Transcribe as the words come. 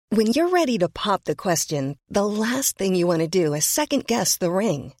When you're ready to pop the question, the last thing you want to do is second-guess the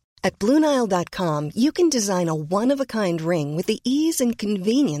ring. At BlueNile.com, you can design a one-of-a-kind ring with the ease and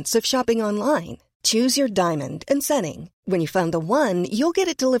convenience of shopping online. Choose your diamond and setting. When you find the one, you'll get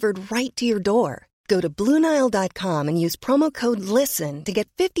it delivered right to your door. Go to BlueNile.com and use promo code LISTEN to get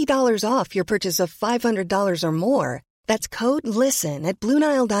 $50 off your purchase of $500 or more. That's code LISTEN at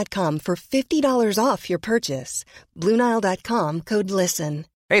BlueNile.com for $50 off your purchase. BlueNile.com, code LISTEN.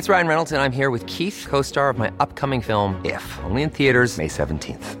 Hey, it's Ryan Reynolds, and I'm here with Keith, co-star of my upcoming film, If, only in theaters May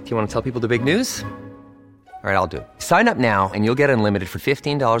 17th. Do you want to tell people the big news? All right, I'll do it. Sign up now and you'll get unlimited for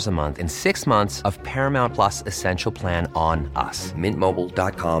 $15 a month and 6 months of Paramount Plus Essential Plan on us.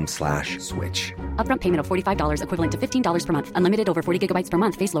 MintMobile.com/switch. Upfront payment of $45 equivalent to $15 per month. Unlimited over 40 gigabytes per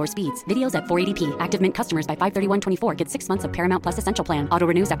month. Face lower speeds. Videos at 480p. Active Mint customers by 531.24 get 6 months of Paramount Plus Essential Plan. Auto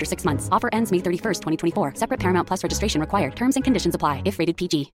renews after 6 months. Offer ends May 31st, 2024. Separate Paramount Plus registration required. Terms and conditions apply if rated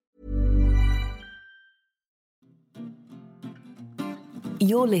PG.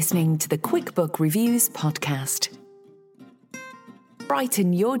 You're listening to the QuickBook Reviews podcast.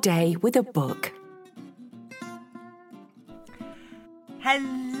 Brighten your day with a book.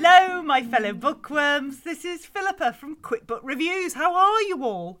 Hello, my fellow bookworms. This is Philippa from QuickBook Reviews. How are you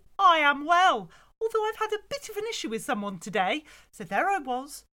all? I am well, although I've had a bit of an issue with someone today. So there I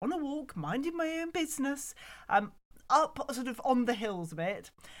was, on a walk, minding my own business, up sort of on the hills a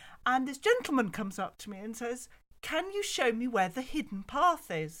bit. And this gentleman comes up to me and says, "Can you show me where the hidden path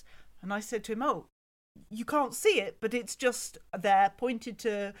is?" And I said to him, "Oh, you can't see it, but it's just there," pointed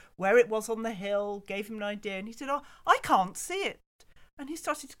to where it was on the hill, gave him an idea. And he said, "Oh, I can't see it." And he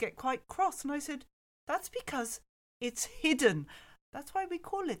started to get quite cross. And I said, "That's because it's hidden. That's why we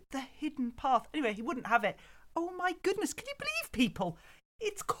call it the hidden path." Anyway, he wouldn't have it. Oh my goodness, can you believe, people?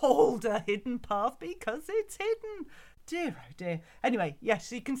 It's called a hidden path because it's hidden. Dear, oh dear. Anyway,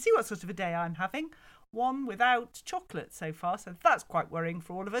 yes, you can see what sort of a day I'm having. One without chocolate so far, so that's quite worrying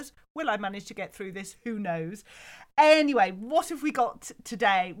for all of us. Will I manage to get through this? Who knows? Anyway, what have we got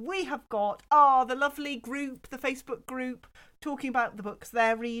today? We have got the lovely group, the Facebook group, talking about the books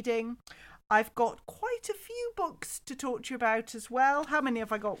they're reading. I've got quite a few books to talk to you about as well. How many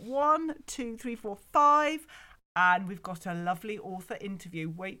have I got? 1, 2, 3, 4, 5. And we've got a lovely author interview.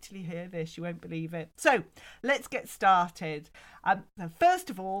 Wait till you hear this, you won't believe it. So let's get started. First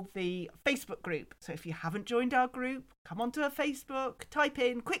of all, the Facebook group. So if you haven't joined our group, come onto our Facebook, type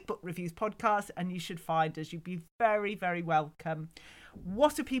in QuickBook Reviews Podcast, and you should find us. You'd be very, very welcome.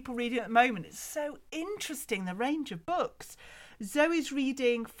 What are people reading at the moment? It's so interesting, the range of books. Zoe's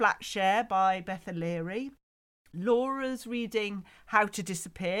reading Flatshare by Beth O'Leary. Laura's reading How to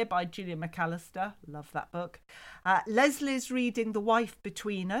Disappear by Julia McAllister. Love that book. Leslie's reading The Wife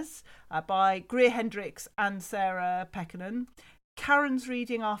Between Us by Greer Hendricks and Sarah Pekkanen. Karen's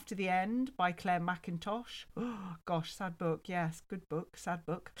reading After the End by Claire McIntosh. Oh, gosh, sad book. Yes, good book, sad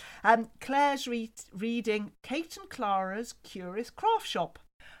book. Claire's reading Kate and Clara's Curious Craft Shop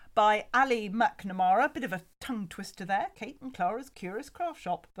by Ali McNamara. A bit of a tongue twister there. Kate and Clara's Curious Craft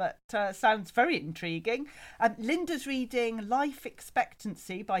Shop, but sounds very intriguing. Linda's reading Life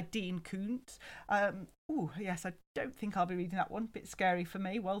Expectancy by Dean Koontz. Yes, I don't think I'll be reading that one. Bit scary for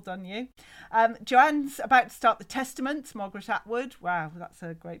me. Well done, you. Joanne's about to start The Testaments, Margaret Atwood. Wow, that's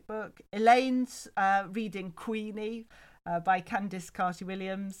a great book. Elaine's reading Queenie by Candice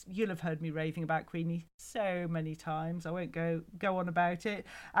Carty-Williams. You'll have heard me raving about Queenie so many times. I won't go on about it.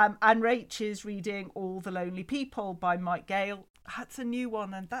 And Rach is reading All the Lonely People by Mike Gale. That's a new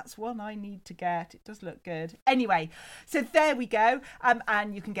one, and that's one I need to get. It does look good. Anyway, so there we go.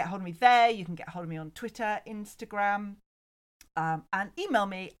 And you can get hold of me there. You can get hold of me on Twitter, Instagram, and email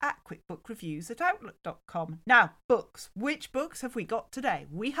me at quickbookreviews@outlook.com. Now, books. Which books have we got today?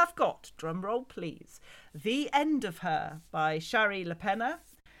 We have got, drumroll please, The End of Her by Shari LaPena,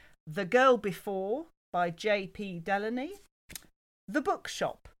 The Girl Before by J.P. Delaney, The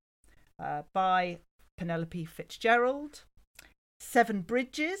Bookshop by Penelope Fitzgerald, Seven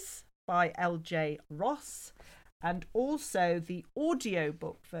Bridges by L.J. Ross, and also the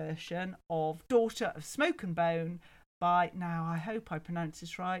audiobook version of Daughter of Smoke and Bone by, now I hope I pronounce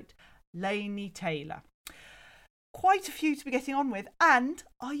this right, Laini Taylor. Quite a few to be getting on with. And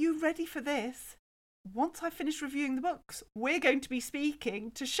are you ready for this? Once I finish reviewing the books, we're going to be speaking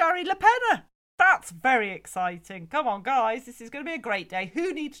to Shari LaPena. That's very exciting. Come on, guys. This is going to be a great day.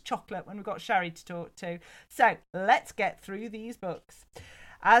 Who needs chocolate when we've got Shari to talk to? So let's get through these books.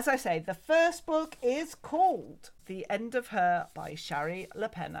 As I say, the first book is called The End of Her by Shari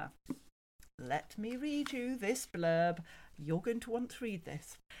LaPena. Let me read you this blurb. You're going to want to read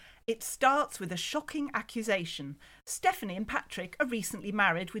this. It starts with a shocking accusation. Stephanie and Patrick are recently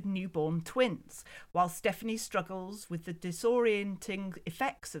married with newborn twins. While Stephanie struggles with the disorienting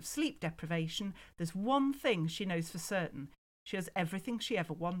effects of sleep deprivation, there's one thing she knows for certain. She has everything she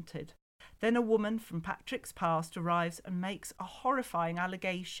ever wanted. Then a woman from Patrick's past arrives and makes a horrifying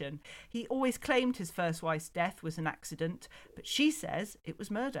allegation. He always claimed his first wife's death was an accident, but she says it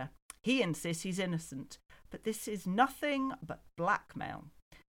was murder. He insists he's innocent, but this is nothing but blackmail.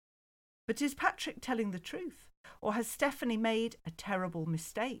 But is Patrick telling the truth, or has Stephanie made a terrible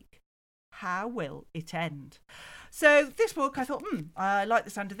mistake? How will it end? So this book, I thought, I like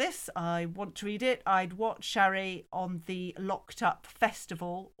the sound of this. I want to read it. I'd watched Shari on the Locked Up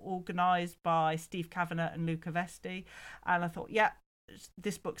Festival organised by Steve Kavanagh and Luca Vesti. And I thought, yeah,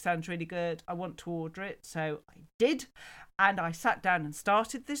 this book sounds really good. I want to order it. So I did. And I sat down and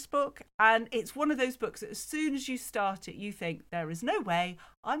started this book. And it's one of those books that as soon as you start it, you think, there is no way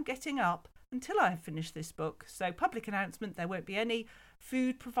I'm getting up until I have finished this book. So public announcement, there won't be any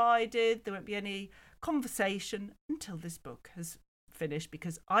food provided. There won't be any conversation until this book has finished,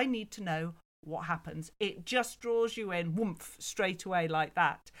 because I need to know what happens. It just draws you in, woomph, straight away like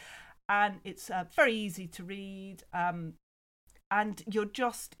that. And it's very easy to read. And you're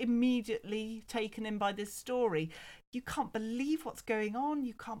just immediately taken in by this story. You can't believe what's going on.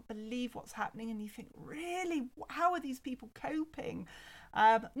 You can't believe what's happening. And you think, really, how are these people coping?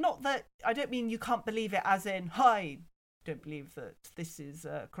 Not that, I don't mean you can't believe it as in, hi, don't believe that this is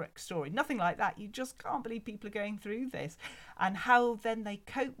a correct story. Nothing like that. You just can't believe people are going through this and how then they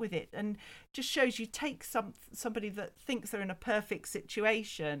cope with it. And just shows you take somebody that thinks they're in a perfect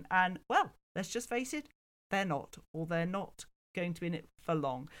situation and, well, let's just face it, they're not, or they're not going to be in it for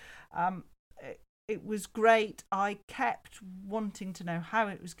long. It was great. I kept wanting to know how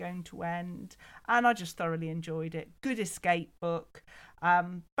it was going to end, and I just thoroughly enjoyed it. Good escape book,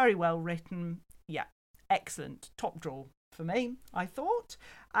 very well written. Yeah, excellent. Top draw for me, I thought.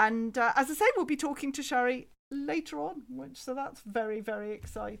 And as I say, we'll be talking to Shari later on, so that's very, very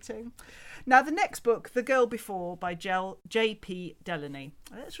exciting. Now, the next book, The Girl Before by J.P. Delaney.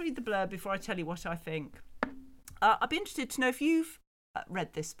 Let's read the blurb before I tell you what I think. I'd be interested to know if you've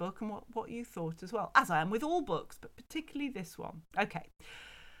read this book and what you thought as well, as I am with all books, but particularly this one. Okay.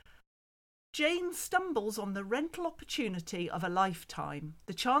 Jane stumbles on the rental opportunity of a lifetime,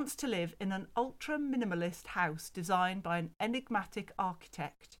 the chance to live in an ultra-minimalist house designed by an enigmatic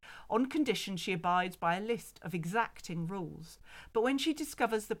architect, on condition she abides by a list of exacting rules. But when she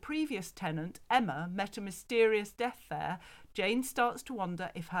discovers the previous tenant, Emma, met a mysterious death there, Jane starts to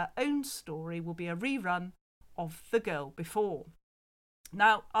wonder if her own story will be a rerun of The Girl Before.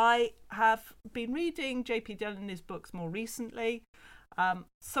 Now, I have been reading J.P. Delaney's books more recently.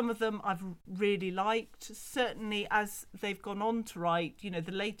 Some of them I've really liked, certainly as they've gone on to write,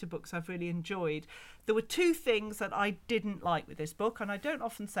 the later books I've really enjoyed. There were two things that I didn't like with this book, and I don't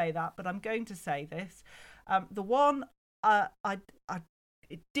often say that, but I'm going to say this. The one,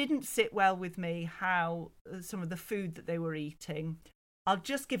 it didn't sit well with me how some of the food that they were eating. I'll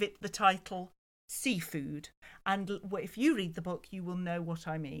just give it the title, Seafood, and if you read the book you will know what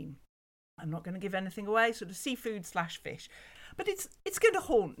I mean. I'm not going to give anything away, sort of seafood / fish, but it's going to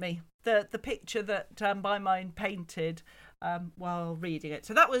haunt me, the picture that my mind painted while reading it.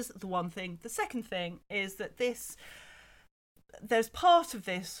 So that was the one thing. The second thing is that there's part of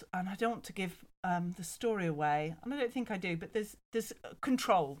this, and I don't want to give the story away, and I don't think I do, but there's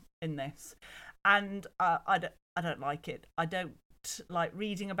control in this, and I don't like it. I don't like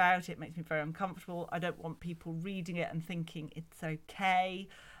reading about it. It makes me very uncomfortable. I don't want people reading it and thinking it's okay.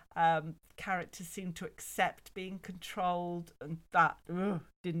 Characters seem to accept being controlled, and that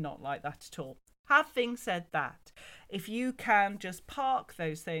did not like that at all. Having said that, if you can just park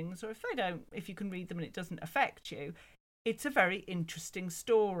those things, or if you can read them and it doesn't affect you, it's a very interesting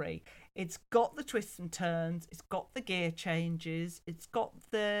story. It's got the twists and turns, it's got the gear changes, it's got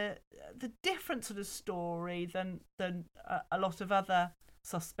the different sort of story than a lot of other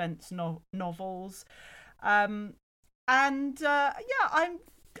suspense novels. I'm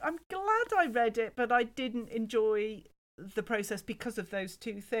glad I read it, but I didn't enjoy the process because of those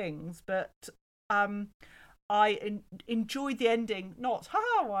two things. But I enjoyed the ending. Not,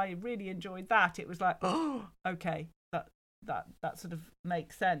 I really enjoyed that. It was like, oh, okay, that sort of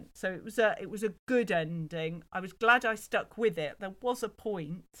makes sense. So it was a good ending. I was glad I stuck with it. There was a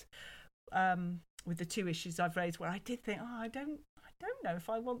point with the two issues I've raised where I did think, I don't know if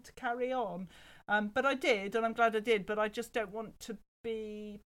I want to carry on, but I did, and I'm glad I did. But I just don't want to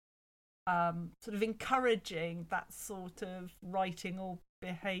be sort of encouraging that sort of writing or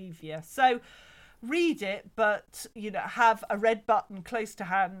behaviour. So read it, but have a red button close to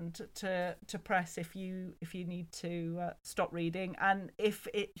hand to press if you need to stop reading. And if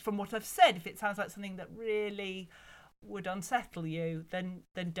it, from what I've said, if it sounds like something that really would unsettle you, then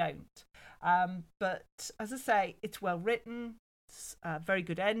don't. But as I say, it's well written, it's a very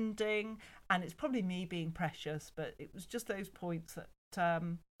good ending, and it's probably me being precious, but it was just those points that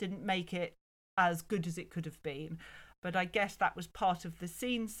didn't make it as good as it could have been. But I guess that was part of the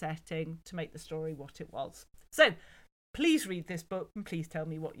scene setting to make the story what it was. So please read this book and please tell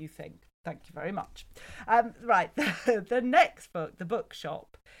me what you think. Thank you very much. Right, the next book, The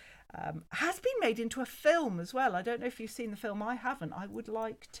Bookshop, has been made into a film as well. I don't know if you've seen the film. I haven't. I would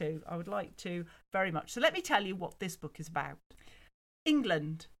like to very much. So let me tell you what this book is about.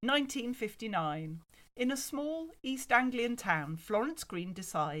 England, 1959. In a small East Anglian town, Florence Green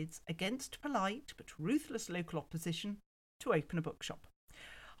decides, against polite but ruthless local opposition, to open a bookshop.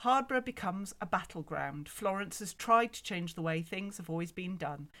 Hardborough becomes a battleground. Florence has tried to change the way things have always been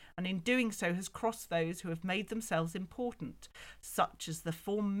done, and in doing so has crossed those who have made themselves important, such as the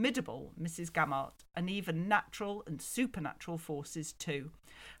formidable Mrs. Gammart, and even natural and supernatural forces too.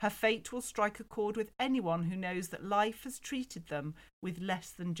 Her fate will strike a chord with anyone who knows that life has treated them with less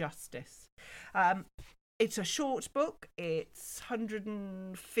than justice. It's a short book. It's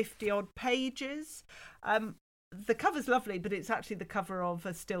 150 odd pages. The cover's lovely, but it's actually the cover of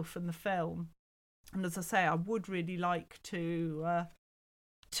a still from the film. And as I say, I would really like to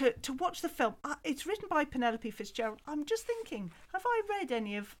watch the film. It's written by Penelope Fitzgerald. I'm just thinking, have I read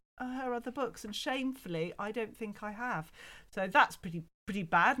any of her other books? And shamefully, I don't think I have. So that's pretty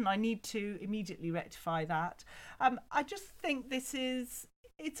bad, and I need to immediately rectify that. I just think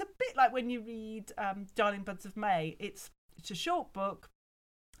it's a bit like when you read Darling Buds of May. It's a short book.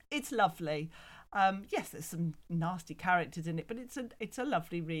 It's lovely. Yes, there's some nasty characters in it, but it's a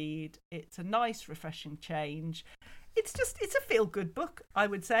lovely read. It's a nice, refreshing change. It's a feel-good book, I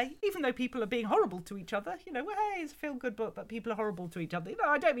would say, even though people are being horrible to each other. Hey, it's a feel-good book, but people are horrible to each other.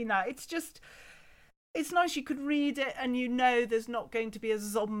 I don't mean that. It's nice you could read it and there's not going to be a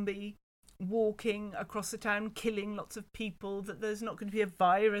zombie walking across the town killing lots of people, that there's not going to be a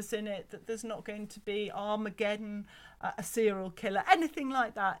virus in it, that there's not going to be Armageddon, a serial killer, anything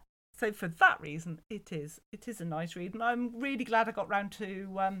like that. So for that reason, it is a nice read, and I'm really glad I got round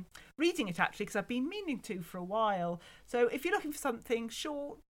to reading it, actually, because I've been meaning to for a while. So if you're looking for something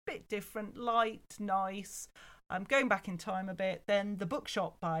short, bit different, light, nice, going back in time a bit, then The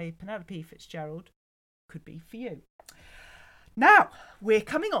Bookshop by Penelope Fitzgerald could be for you. Now, we're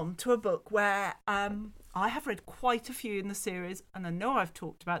coming on to a book where I have read quite a few in the series, and I know I've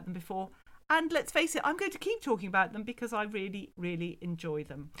talked about them before. And let's face it, I'm going to keep talking about them because I really, really enjoy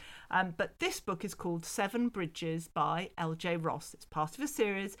them. But this book is called Seven Bridges by L.J. Ross. It's part of a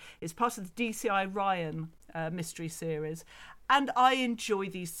series. It's part of the DCI Ryan mystery series. And I enjoy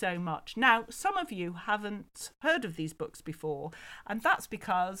these so much. Now, some of you haven't heard of these books before, and that's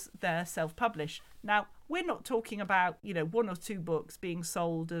because they're self-published. Now, we're not talking about, one or two books being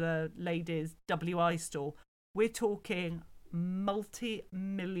sold at a ladies' WI store. We're talking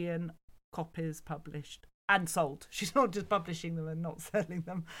multi-million copies published and sold. She's not just publishing them and not selling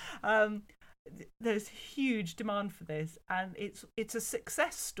them. There's huge demand for this, and it's a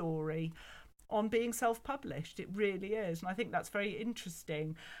success story on being self-published. It really is, and I think that's very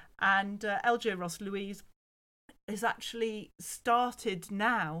interesting. And LJ Ross Louise has actually started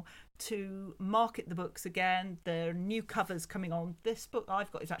now to market the books again. There are new covers coming on. This book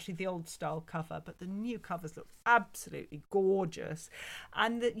I've got is actually the old style cover, but the new covers look absolutely gorgeous,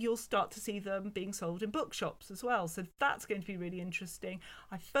 and that you'll start to see them being sold in bookshops as well. So that's going to be really interesting.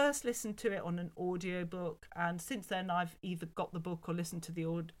 I first listened to it on an audiobook, and since then I've either got the book or listened to the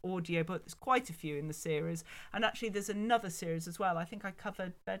audiobook. There's quite a few in the series, and actually there's another series as well. I think I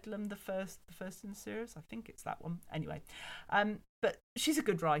covered Bedlam, the first in the series. I think it's that one. Anyway, but she's a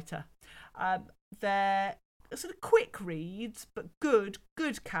good writer. They're sort of quick reads, but good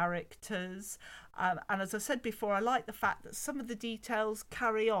characters. And as I said before, I like the fact that some of the details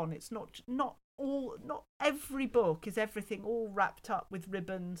carry on. It's not every book is everything all wrapped up with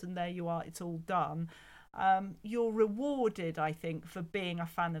ribbons and there you are, it's all done. You're rewarded, I think, for being a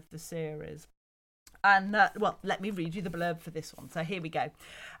fan of the series. And let me read you the blurb for this one. So here we go.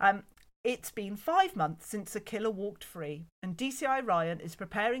 It's been 5 months since a killer walked free, and DCI Ryan is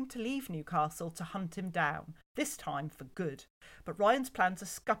preparing to leave Newcastle to hunt him down, this time for good. But Ryan's plans are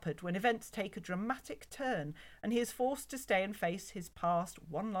scuppered when events take a dramatic turn, and he is forced to stay and face his past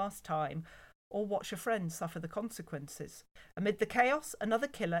one last time. or watch a friend suffer the consequences. Amid the chaos, another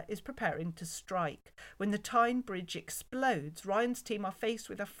killer is preparing to strike. When the Tyne Bridge explodes, Ryan's team are faced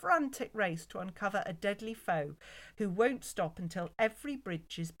with a frantic race to uncover a deadly foe who won't stop until every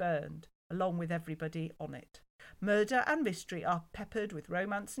bridge is burned, along with everybody on it. Murder and mystery are peppered with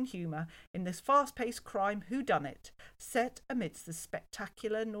romance and humour in this fast-paced crime whodunit, set amidst the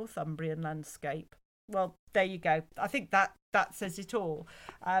spectacular Northumbrian landscape. Well, there you go. I think that says it all.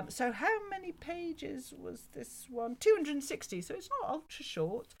 So how many pages was this one? 260, so it's not ultra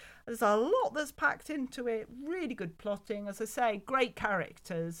short. There's a lot that's packed into it. Really good plotting, as I say, great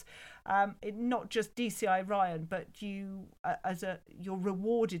characters. Not just DCI Ryan, but you're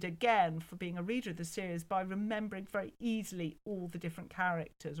rewarded again for being a reader of the series by remembering very easily all the different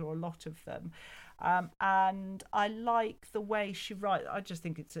characters, or a lot of them. And I like the way she writes. I just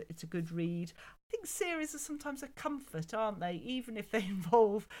think it's a good read. I think series are sometimes a comfort, aren't they? Even if they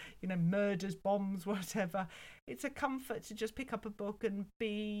involve, murders, bombs, whatever. It's a comfort to just pick up a book and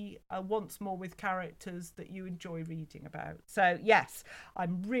be once more with characters that you enjoy reading about. So yes,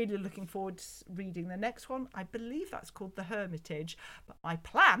 I'm really looking forward to reading the next one. I believe that's called The Hermitage. But my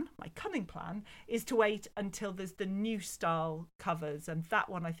cunning plan, is to wait until there's the new style covers. And that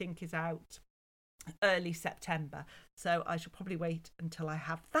one I think is out early September, so I shall probably wait until I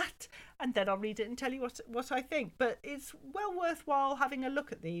have that, and then I'll read it and tell you what I think. But it's well worthwhile having a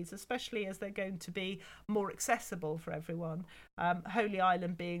look at these, especially as they're going to be more accessible for everyone, Holy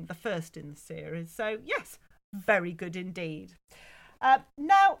Island being the first in the series. So yes, very good indeed.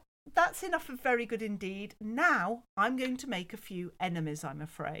 Now that's enough of very good indeed. Now I'm going to make a few enemies, I'm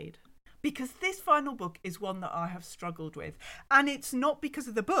afraid, because this final book is one that I have struggled with. And it's not because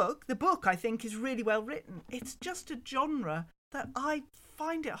of the book. The book, I think, is really well written. It's just a genre that I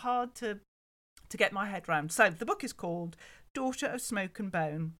find it hard to get my head around. So the book is called Daughter of Smoke and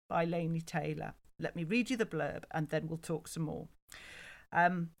Bone by Laini Taylor. Let me read you the blurb and then we'll talk some more.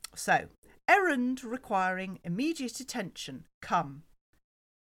 So, errand requiring immediate attention, come.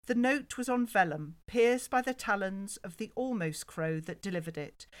 The note was on vellum, pierced by the talons of the almost crow that delivered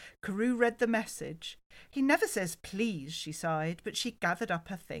it. Carew read the message. He never says please, she sighed, but she gathered up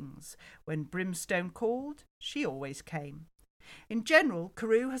her things. When Brimstone called, she always came. In general,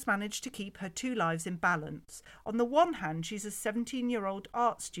 Carew has managed to keep her two lives in balance. On the one hand, she's a 17-year-old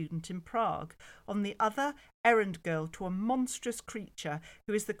art student in Prague. On the other, errand girl to a monstrous creature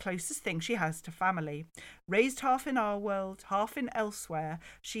who is the closest thing she has to family. Raised half in our world, half in elsewhere,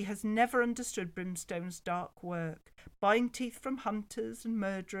 she has never understood Brimstone's dark work, buying teeth from hunters and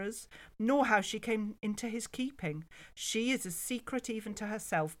murderers, nor how she came into his keeping. She is a secret even to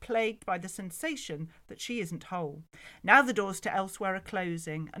herself, plagued by the sensation that she isn't whole. Now the doors to elsewhere are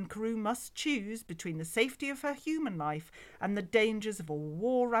closing, and Carew must choose between the safety of her human life and the dangers of a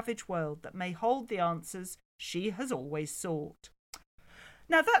war-ravaged world that may hold the answers she has always sought.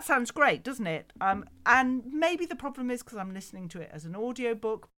 Now that sounds great, doesn't it? And maybe the problem is because I'm listening to it as an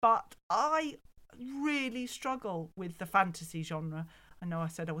audiobook, but I really struggle with the fantasy genre. I know I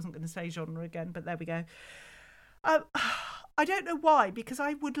said I wasn't going to say genre again, but there we go. I don't know why, because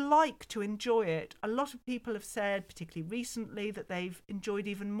I would like to enjoy it. A lot of people have said, particularly recently, that they've enjoyed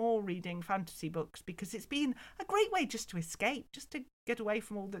even more reading fantasy books because it's been a great way just to escape, just to get away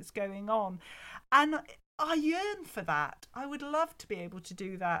from all that's going on. And I yearn for that. I would love to be able to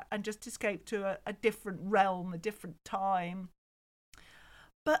do that and just escape to a different realm, a different time.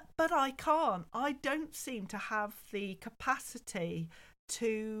 But I can't. I don't seem to have the capacity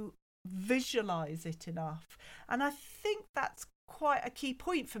to visualise it enough. And I think that's quite a key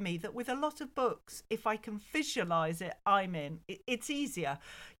point for me, that with a lot of books, if I can visualise it, I'm in. It's easier.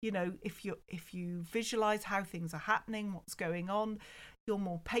 If you visualise how things are happening, what's going on, you're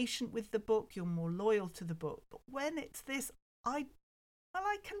more patient with the book, you're more loyal to the book. But when it's this, I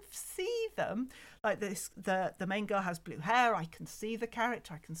can see them, like this, the main girl has blue hair, I can see the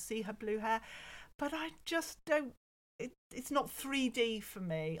character, I can see her blue hair, but I just don't, it's not 3D for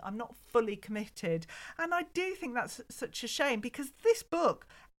me. I'm not fully committed. And I do think that's such a shame, because this book,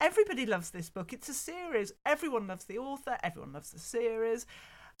 everybody loves this book. It's a series. Everyone loves the author. Everyone loves the series.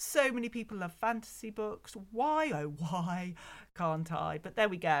 So many people love fantasy books. Why, oh why can't I? But there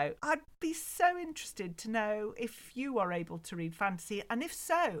we go. I'd be so interested to know if you are able to read fantasy. And if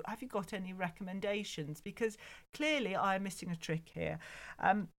so, have you got any recommendations? Because clearly I am missing a trick here.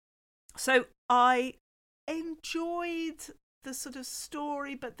 So I enjoyed the sort of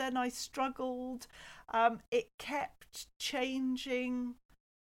story, but then I struggled. It kept changing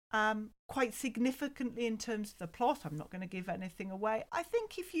quite significantly in terms of the plot. I'm not going to give anything away. I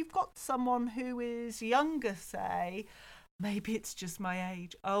think if you've got someone who is younger, say, Maybe it's just my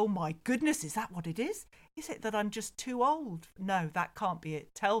age. Oh my goodness, is that what it is? Is it that I'm just too old? No, that can't be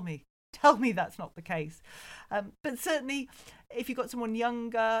it. Tell me that's not the case. But certainly, if you've got someone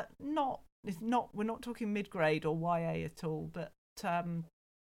younger, we're not talking mid-grade or YA at all, but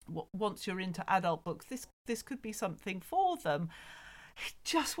once you're into adult books, this could be something for them. It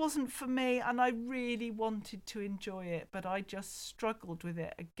just wasn't for me, and I really wanted to enjoy it, but I just struggled with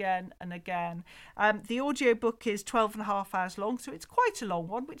it again and again. The audiobook is 12 and a half hours long, so it's quite a long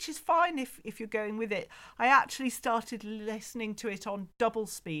one, which is fine if you're going with it. I actually started listening to it on double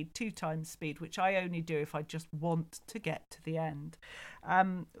speed, 2 times speed, which I only do if I just want to get to the end.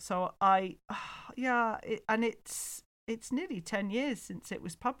 And it's nearly 10 years since it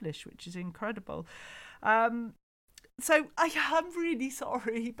was published, which is incredible. So I'm really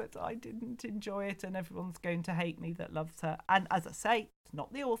sorry, but I didn't enjoy it, and everyone's going to hate me that loves her. And as I say, it's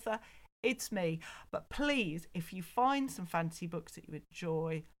not the author, it's me. But please, if you find some fantasy books that you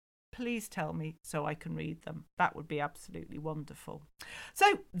enjoy, please tell me so I can read them. That would be absolutely wonderful.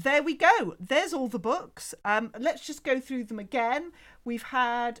 So there we go. There's all the books. Let's just go through them again. We've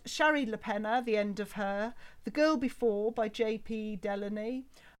had Shari LaPena, The End of Her, The Girl Before by J.P. Delaney,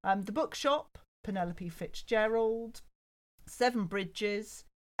 The Bookshop, Penelope Fitzgerald, Seven Bridges,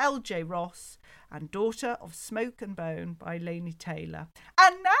 L.J. Ross, and Daughter of Smoke and Bone by Laini Taylor.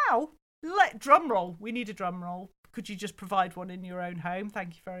 And now, drum roll. We need a drum roll. Could you just provide one in your own home?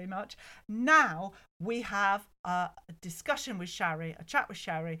 Thank you very much. Now we have a discussion with Shari, a chat with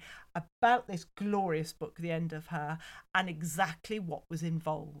Shari about this glorious book, The End of Her, and exactly what was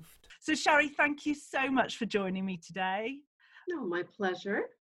involved. So Shari, thank you so much for joining me today. No, my pleasure.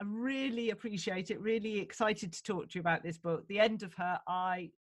 I really appreciate it. Really excited to talk to you about this book, The End of Her.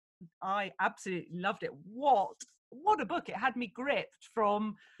 I absolutely loved it. What a book. It had me gripped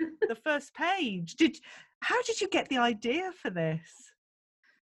from the first page. How did you get the idea for this?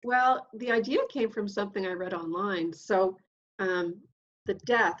 Well, the idea came from something I read online. So the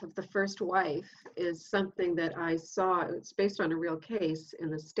death of the first wife is something that I saw. It's based on a real case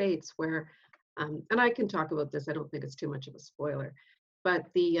in the States where, and I can talk about this. I don't think it's too much of a spoiler. But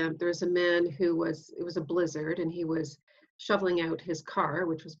there's a man it was a blizzard, and he was shoveling out his car,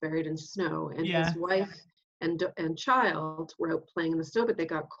 which was buried in snow, and his wife and child were out playing in the snow, but they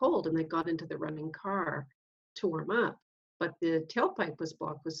got cold and they got into the running car to warm up. But the tailpipe was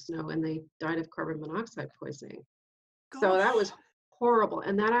blocked with snow, and they died of carbon monoxide poisoning. Gosh. So that was horrible,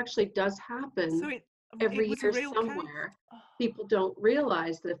 and that actually does happen every year somewhere. Oh. People don't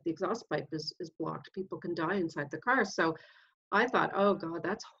realize that if the exhaust pipe is blocked, people can die inside the car. So I thought, oh God,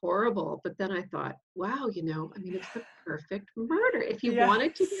 that's horrible. But then I thought, wow, it's the perfect murder. If you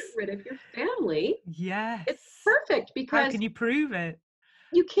wanted to get rid of your family, it's perfect, because how can you prove it?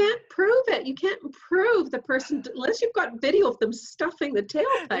 You can't prove it. You can't prove the person unless you've got video of them stuffing the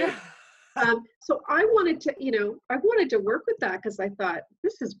tailpipe. So I wanted to work with that, because I thought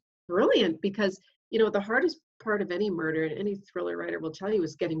this is brilliant, because the hardest part of any murder, and any thriller writer will tell you,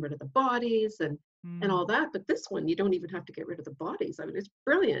 is getting rid of the bodies and all that. But this one, you don't even have to get rid of the bodies. I mean, it's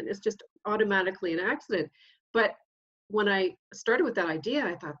brilliant. It's just automatically an accident. But when I started with that idea,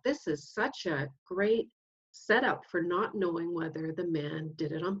 I thought, this is such a great setup for not knowing whether the man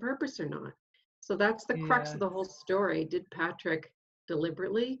did it on purpose or not. So that's the crux of the whole story. Did Patrick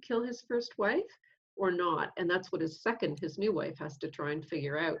deliberately kill his first wife or not? And that's what his new wife, has to try and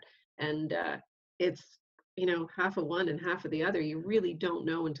figure out. And it's, half of one and half of the other. You really don't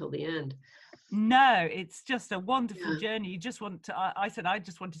know until the end. No, it's just a wonderful journey. You just want to, I said, I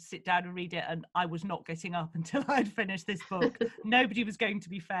just wanted to sit down and read it, and I was not getting up until I'd finished this book. Nobody was going to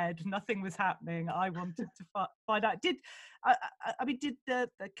be fed. Nothing was happening. I wanted to find out. Did the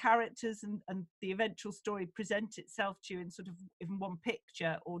characters and the eventual story present itself to you in sort of in one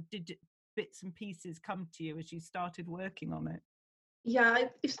picture, or did bits and pieces come to you as you started working on it? Yeah,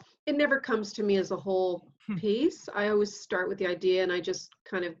 it never comes to me as a whole piece. I always start with the idea, and I just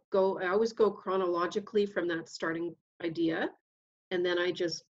kind of I always go chronologically from that starting idea, and then I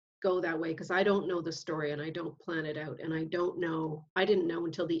just go that way, because I don't know the story and I don't plan it out, and I didn't know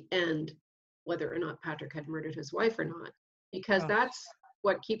until the end whether or not Patrick had murdered his wife or not, because that's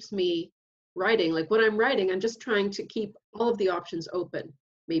what keeps me writing. Like when I'm writing, I'm just trying to keep all of the options open.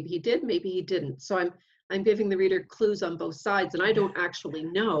 Maybe he did, maybe he didn't. So I'm giving the reader clues on both sides, and I don't actually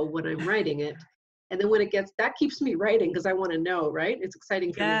know when I'm writing it. And then when that keeps me writing, because I want to know, right? It's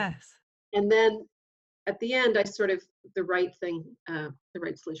exciting for me. And then at the end, I sort of, the right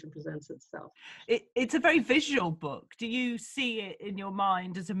solution presents itself. It's a very visual book. Do you see it in your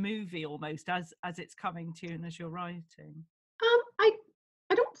mind as a movie almost, as it's coming to you and as you're writing? I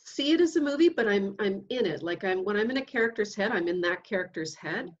don't see it as a movie, but I'm in it. Like when I'm in a character's head, I'm in that character's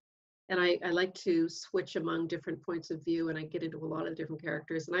head. And I like to switch among different points of view, and I get into a lot of different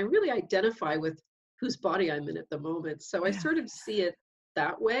characters, and I really identify with whose body I'm in at the moment. So I sort of see it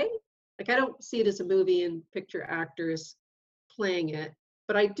that way. Like I don't see it as a movie and picture actors playing it,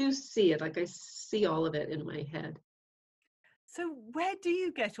 but I do see it. Like I see all of it in my head. So where do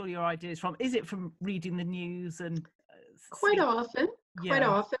you get all your ideas from? Is it from reading the news and quite often?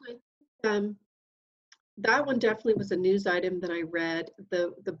 That one definitely was a news item that I read.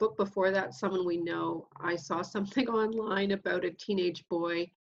 The book before that, Someone We Know, I saw something online about a teenage boy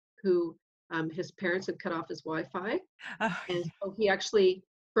who his parents had cut off his Wi-Fi. And so he actually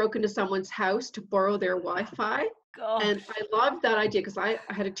broke into someone's house to borrow their Wi-Fi. Gosh. And I loved that idea because I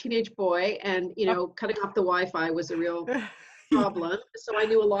had a teenage boy, and cutting off the Wi-Fi was a real problem. So I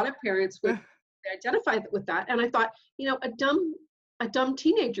knew a lot of parents would identify with that. And I thought, a dumb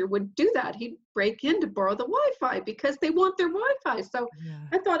teenager would do that. He'd break in to borrow the Wi-Fi because they want their Wi-Fi. So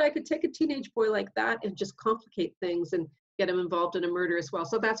I thought I could take a teenage boy like that and just complicate things and get him involved in a murder as well.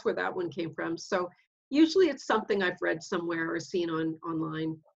 So that's where that one came from. So usually it's something I've read somewhere or seen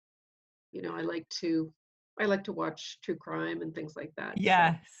online. I like to watch true crime and things like that.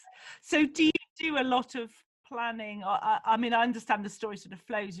 Yes. So do you do a lot of planning? I mean, I understand the story sort of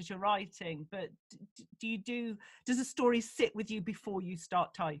flows as you're writing, but does a story sit with you before you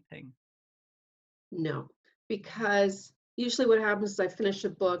start typing? No, because usually what happens is I finish a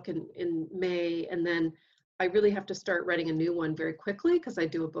book in May, and then I really have to start writing a new one very quickly because I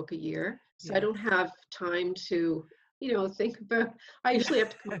do a book a year. So I don't have time to, think about, I usually have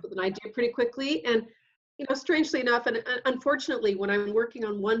to come up with an idea pretty quickly. And, strangely enough, and unfortunately, when I'm working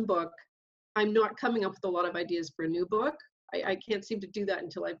on one book, I'm not coming up with a lot of ideas for a new book. I can't seem to do that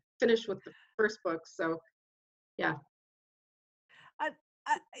until I finish with the first book. So, yeah.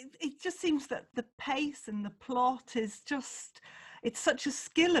 It just seems that the pace and the plot is just, it's such a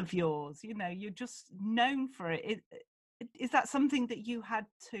skill of yours. You're just known for it. Is that something that you had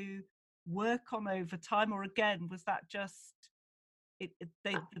to work on over time? Or again, was that just,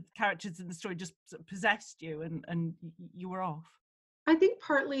 the characters in the story just possessed you and you were off? I think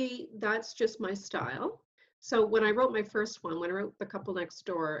partly that's just my style. So when I wrote my first one, when I wrote The Couple Next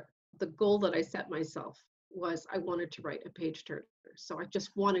Door, the goal that I set myself was I wanted to write a page turner. So I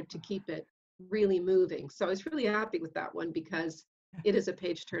just wanted to keep it really moving. So I was really happy with that one because it is a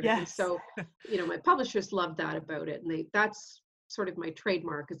page turner. Yes. And so, my publishers loved that about it. And that's sort of my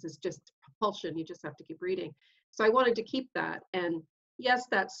trademark, is it's just propulsion. You just have to keep reading. So I wanted to keep that. And yes,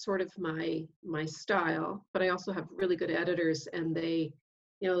 that's sort of my style, but I also have really good editors, and they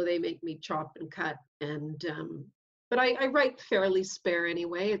make me chop and cut. And but I write fairly spare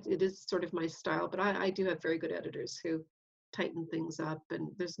anyway. It is sort of my style, but I do have very good editors who tighten things up, and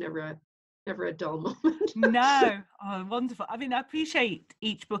there's never a dull moment. No. Oh, wonderful. I mean, I appreciate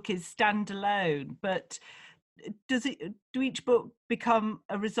each book is standalone, but do each book become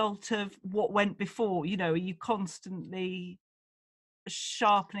a result of what went before? Are you constantly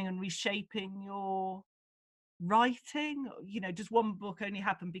sharpening and reshaping your writing? Does one book only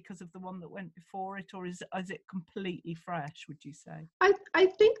happen because of the one that went before it, or is it completely fresh, would you say? I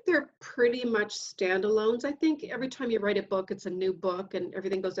think they're pretty much standalones. I think every time you write a book, it's a new book and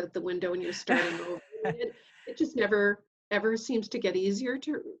everything goes out the window and you're starting over. It just never ever seems to get easier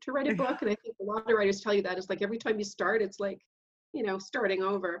to write a book. And I think a lot of writers tell you that. It's like every time you start, it's like, starting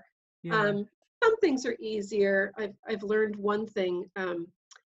over. Some things are easier. I've learned one thing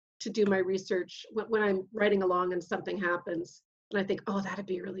to do my research when I'm writing along and something happens and I think, oh, that'd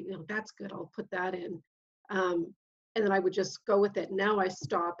be really, that's good. I'll put that in. And then I would just go with it. Now I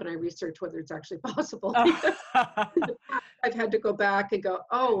stop and I research whether it's actually possible. I've had to go back and go,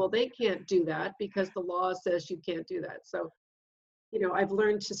 oh, well, they can't do that because the law says you can't do that. So, I've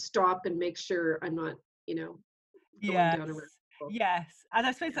learned to stop and make sure I'm not, going down a rabbit hole. Yes. And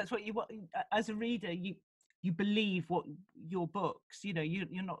I suppose that's what you want as a reader. You believe what your books, you're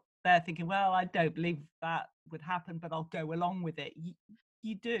not there thinking, well, I don't believe that would happen, but I'll go along with it.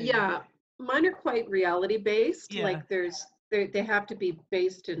 You do. Yeah. Mine are quite reality based. Yeah. Like they have to be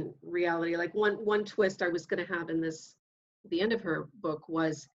based in reality. Like one twist I was going to have in the end of her book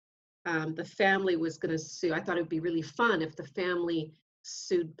was the family was going to sue. I thought it would be really fun if the family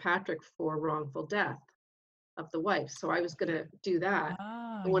sued Patrick for wrongful death of the wife. So I was going to do that.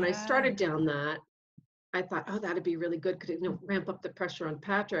 And when I started down that, I thought, oh, that'd be really good. Could it ramp up the pressure on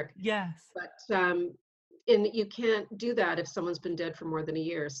Patrick? Yes. But and you can't do that if someone's been dead for more than a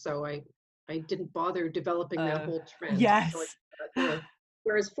year. So I didn't bother developing that whole trend. Yes. So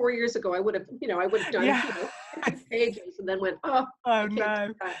whereas 4 years ago, I would have done pages and then went, oh Oh, I can't no.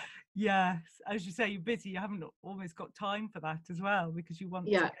 do that. Yes, as you say, you're busy. You haven't almost got time for that as well, because you want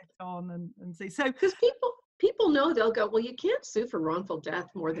to Yeah. get on and see. So Because people know, they'll go, well, you can't sue for wrongful death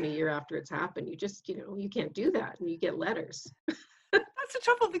more than a year after it's happened. You just, you can't do that. And you get letters. that's the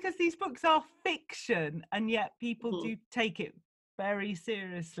trouble, because these books are fiction, and yet people Mhm. do take it very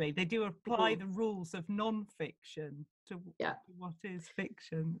seriously. They do apply the rules of non-fiction to what is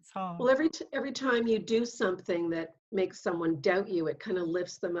fiction. It's hard. Well, every time you do something that makes someone doubt you, it kind of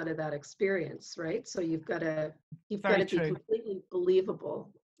lifts them out of that experience, right? So you've got to be completely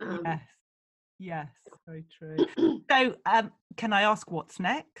believable. Yes, very true. So, can I ask what's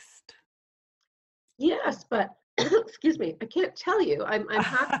next? Yes, but excuse me, I can't tell you. I'm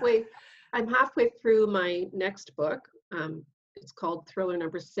halfway. I'm halfway through my next book. It's called Thriller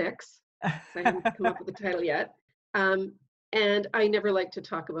Number 6. I haven't come up with the title yet. And I never like to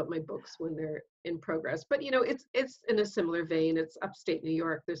talk about my books when they're in progress. But it's in a similar vein. It's upstate New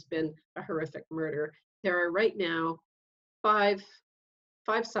York. There's been a horrific murder. There are right now five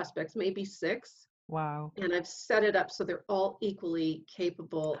suspects, maybe 6. Wow. And I've set it up so they're all equally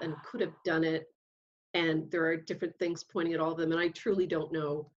capable and could have done it. And there are different things pointing at all of them. And I truly don't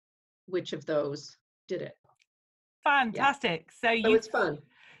know which of those did it. Fantastic. Yeah. So it's fun.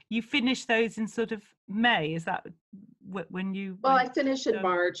 You finish those in sort of May, is that when you... Well, I finish in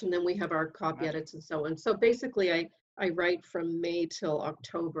March, and then we have our copy edits and so on. So basically, I write from May till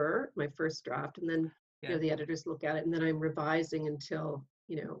October, my first draft, and then the editors look at it, and then I'm revising until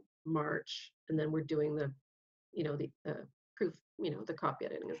March, and then we're doing the proof, the copy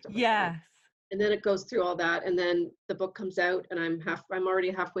editing and stuff. Yes. Like that. And then it goes through all that, and then the book comes out, and I'm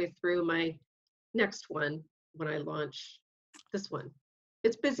already halfway through my next one when I launch this one.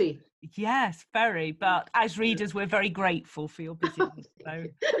 It's busy. Yes, very. But as readers, we're very grateful for your busyness. So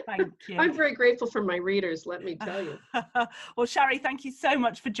thank you. I'm very grateful for my readers, let me tell you. Well, Shari, thank you so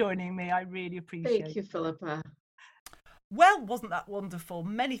much for joining me. I really appreciate it. Thank you, Philippa. Well, wasn't that wonderful?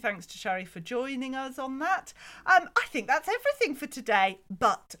 Many thanks to Shari for joining us on that. I think that's everything for today.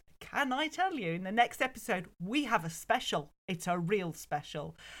 But can I tell you, in the next episode, we have a special. It's a real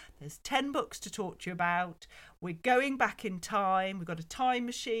special. There's 10 books to talk to you about. We're going back in time. We've got a time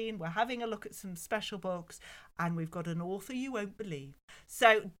machine. We're having a look at some special books. And we've got an author you won't believe.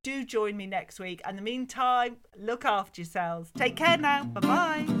 So do join me next week. And in the meantime, look after yourselves. Take care now.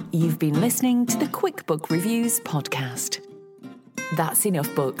 Bye-bye. You've been listening to the Quick Book Reviews podcast. That's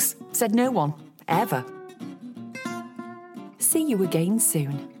enough books, said no one, ever. See you again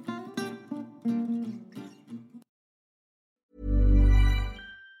soon.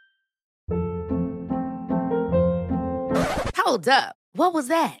 Hold up. What was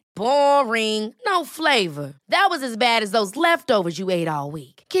that? Boring. No flavor. That was as bad as those leftovers you ate all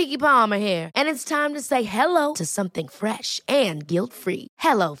week. Keke Palmer here. And it's time to say hello to something fresh and guilt-free.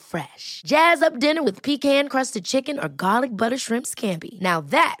 HelloFresh. Jazz up dinner with pecan-crusted chicken or garlic butter shrimp scampi. Now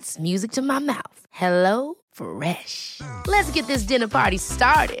that's music to my mouth. HelloFresh. Let's get this dinner party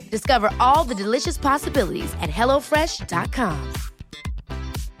started. Discover all the delicious possibilities at HelloFresh.com.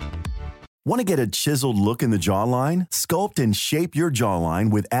 Want to get a chiseled look in the jawline? Sculpt and shape your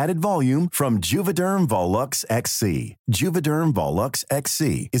jawline with added volume from Juvederm Volux XC. Juvederm Volux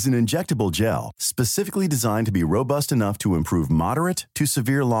XC is an injectable gel specifically designed to be robust enough to improve moderate to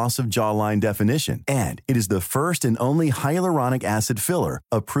severe loss of jawline definition. And it is the first and only hyaluronic acid filler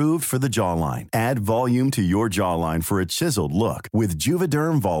approved for the jawline. Add volume to your jawline for a chiseled look with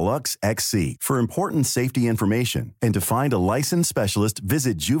Juvederm Volux XC. For important safety information and to find a licensed specialist,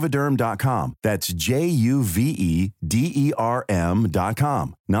 visit Juvederm.com. That's Juvederm.com.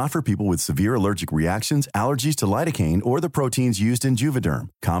 Not for people with severe allergic reactions, allergies to lidocaine, or the proteins used in Juvederm.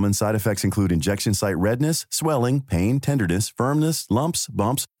 Common side effects include injection site redness, swelling, pain, tenderness, firmness, lumps,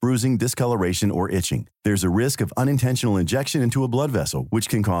 bumps, bruising, discoloration, or itching. There's a risk of unintentional injection into a blood vessel, which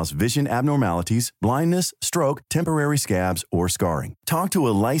can cause vision abnormalities, blindness, stroke, temporary scabs, or scarring. Talk to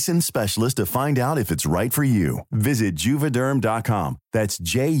a licensed specialist to find out if it's right for you. Visit Juvederm.com. That's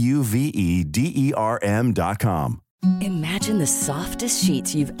Juvederm.com. Imagine the softest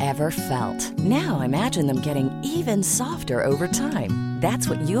sheets you've ever felt. Now imagine them getting even softer over time. That's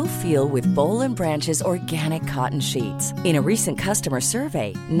what you'll feel with Boll & Branch's organic cotton sheets. In a recent customer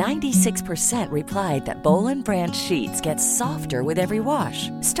survey, 96% replied that Boll & Branch sheets get softer with every wash.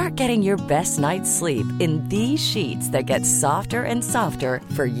 Start getting your best night's sleep in these sheets that get softer and softer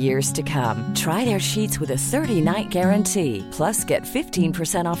for years to come. Try their sheets with a 30-night guarantee. Plus, get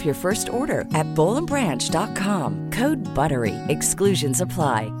 15% off your first order at bollandbranch.com. Code BUTTERY. Exclusions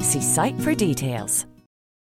apply. See site for details.